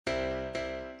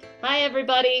Hi,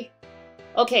 everybody.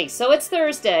 Okay, so it's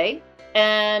Thursday,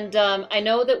 and I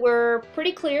know that we're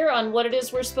pretty clear on what it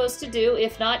is we're supposed to do.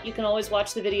 If not, you can always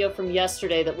watch the video from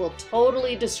yesterday that will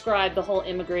totally describe the whole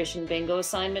immigration bingo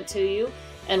assignment to you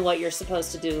and what you're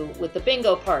supposed to do with the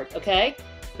bingo part, okay?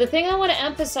 The thing I want to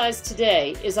emphasize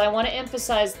today is I want to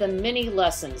emphasize the mini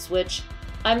lessons, which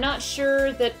I'm not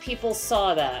sure that people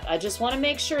saw that. I just want to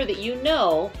make sure that you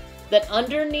know that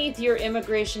underneath your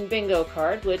immigration bingo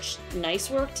card, which nice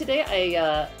work today,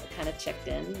 I kind of checked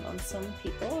in on some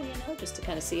people, just to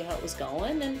kind of see how it was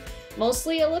going, and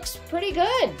mostly it looks pretty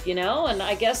good, and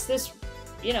I guess this,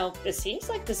 it seems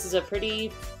like this is a pretty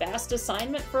fast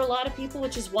assignment for a lot of people,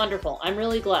 which is wonderful. I'm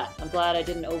really glad. I'm glad I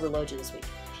didn't overload you this week.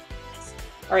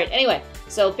 All right, anyway,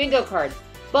 so bingo card.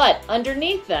 But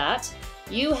underneath that,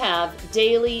 you have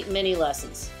daily mini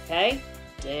lessons, okay?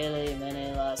 Daily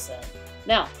mini lesson.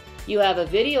 Now, you have a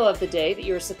video of the day that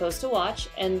you're supposed to watch,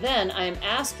 and then I'm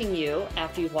asking you,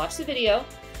 after you've watched the video,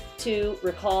 to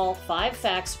recall 5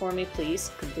 facts for me, please.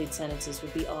 Complete sentences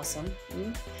would be awesome.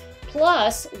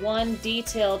 Plus 1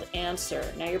 detailed answer.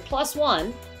 Now your plus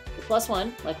one,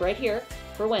 like right here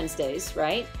for Wednesdays,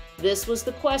 right? This was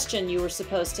the question you were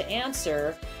supposed to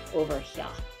answer over here,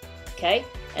 okay?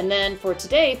 And then for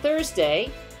today,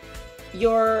 Thursday,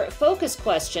 your focus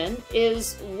question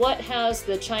is, what has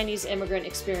the Chinese immigrant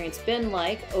experience been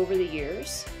like over the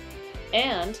years?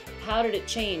 And how did it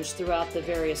change throughout the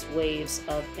various waves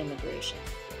of immigration?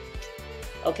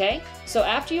 Okay, so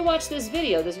after you watch this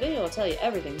video will tell you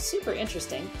everything. Super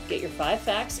interesting. Get your 5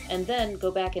 facts and then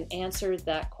go back and answer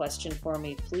that question for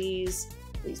me, please,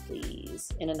 please, please,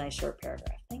 in a nice short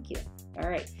paragraph. Thank you. All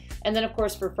right. And then, of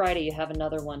course, for Friday, you have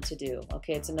another one to do.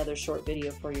 Okay, it's another short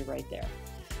video for you right there.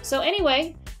 So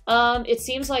anyway, it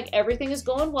seems like everything is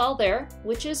going well there,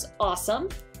 which is awesome.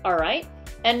 All right.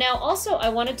 And now also I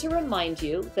wanted to remind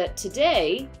you that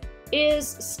today is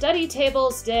Study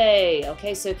Tables Day.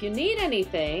 Okay, so if you need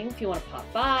anything, if you want to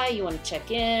pop by, you want to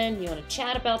check in, you want to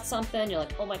chat about something, you're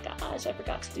like, oh my gosh, I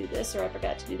forgot to do this or I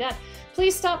forgot to do that,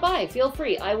 please stop by. Feel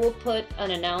free. I will put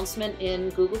an announcement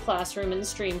in Google Classroom in the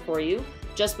stream for you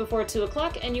just before 2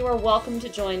 o'clock, and you are welcome to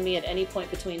join me at any point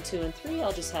between 2 and 3.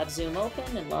 I'll just have Zoom open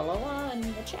and and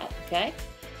we'll chat, okay?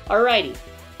 Alrighty.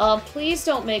 Please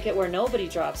don't make it where nobody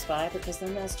drops by, because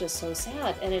then that's just so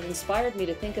sad. And it inspired me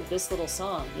to think of this little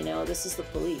song. This is The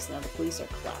Police. Now, The Police are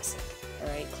classic,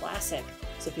 alright? Classic.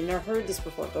 So if you've never heard this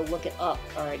before, go look it up.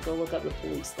 Alright, go look up The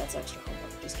Police. That's extra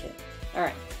homework. Just kidding.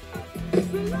 Alright.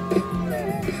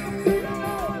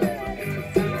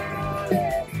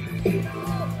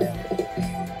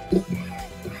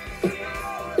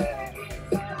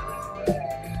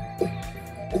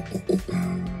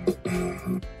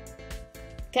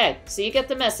 Okay, so you get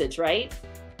the message, right?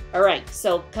 All right,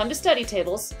 so come to Study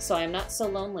Tables so I am not so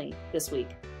lonely this week.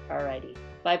 All righty,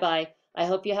 bye-bye. I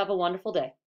hope you have a wonderful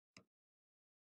day.